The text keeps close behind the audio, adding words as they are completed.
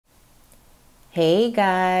Hey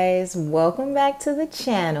guys, welcome back to the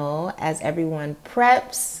channel. As everyone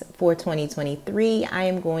preps for 2023, I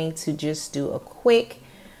am going to just do a quick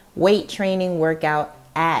weight training workout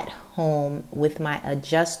at home with my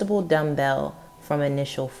adjustable dumbbell from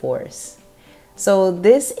Initial-Force. So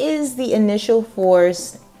this is the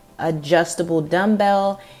Initial-Force Adjustable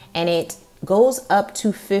Dumbbell, and it goes up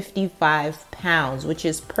to 55 pounds, which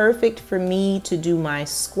is perfect for me to do my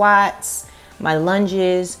squats, my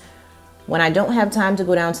lunges, when I don't have time to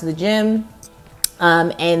go down to the gym.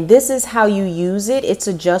 And this is how you use it. It's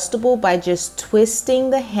adjustable by just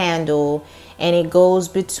twisting the handle, and it goes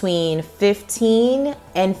between 15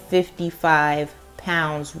 and 55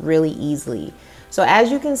 pounds really easily. So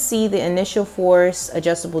as you can see, the Initial-Force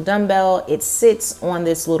Adjustable Dumbbell, it sits on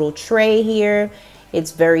this little tray here.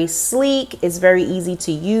 It's very sleek, it's very easy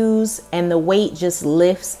to use, and the weight just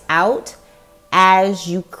lifts out as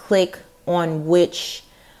you click on which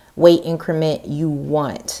weight increment you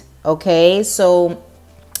want. Okay, so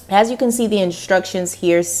as you can see, the instructions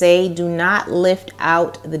here say do not lift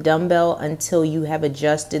out the dumbbell until you have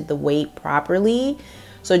adjusted the weight properly.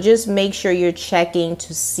 So just make sure you're checking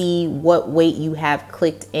to see what weight you have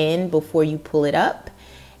clicked in before you pull it up.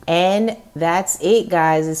 And that's it,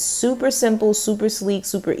 guys. It's super simple, super sleek,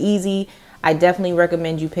 super easy. I definitely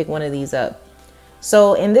recommend you pick one of these up.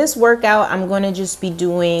 So in this workout, I'm going to just be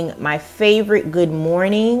doing my favorite good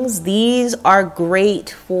mornings. These are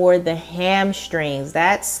great for the hamstrings.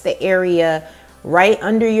 That's the area right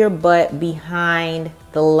under your butt behind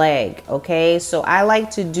the leg. Okay, so I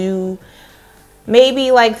like to do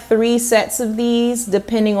maybe like 3 sets of these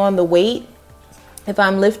depending on the weight. If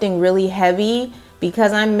I'm lifting really heavy,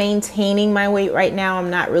 because I'm maintaining my weight right now,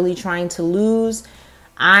 I'm not really trying to lose.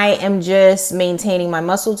 I am just maintaining my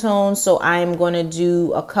muscle tone, so I'm going to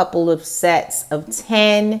do a couple of sets of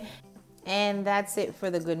 10, and that's it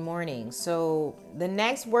for the good morning. So the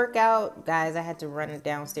next workout, guys, I had to run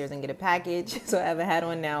downstairs and get a package, so I have a hat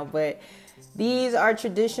on now, but these are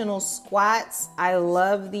traditional squats. I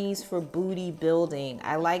love these for booty building.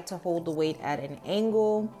 I like to hold the weight at an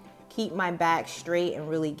angle, keep my back straight, and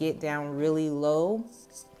really get down really low.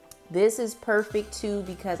 This is perfect too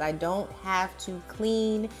because I don't have to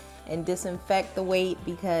clean and disinfect the weight,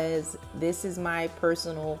 because this is my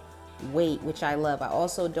personal weight, which I love. I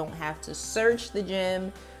also don't have to search the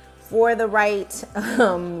gym for the right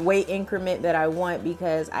weight increment that I want,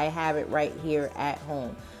 because I have it right here at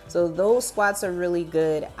home. So those squats are really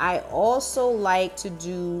good. I also like to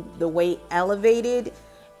do the weight elevated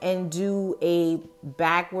and do a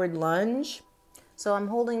backward lunge. So I'm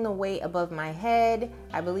holding the weight above my head.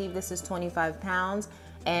 I believe this is 25 pounds.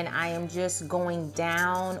 And I am just going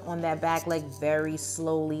down on that back leg very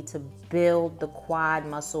slowly to build the quad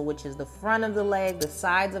muscle, which is the front of the leg, the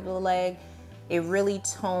sides of the leg. It really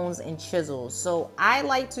tones and chisels. So I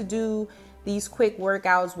like to do these quick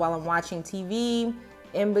workouts while I'm watching TV,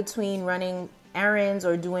 in between running errands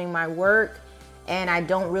or doing my work, and I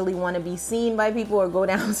don't really want to be seen by people or go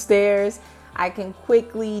downstairs. I can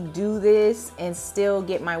quickly do this and still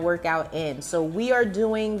get my workout in. So we are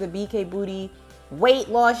doing the BK Booty Weight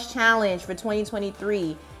Loss Challenge for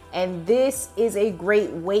 2023. And this is a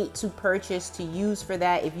great weight to purchase to use for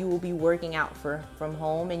that if you will be working out from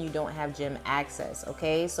home and you don't have gym access.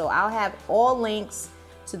 Okay, so I'll have all links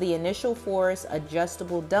to the Initial-Force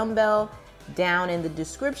Adjustable Dumbbell down in the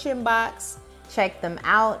description box. Check them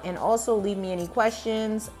out, and also leave me any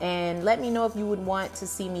questions and let me know if you would want to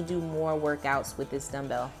see me do more workouts with this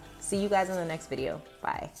dumbbell. See you guys in the next video.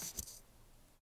 Bye.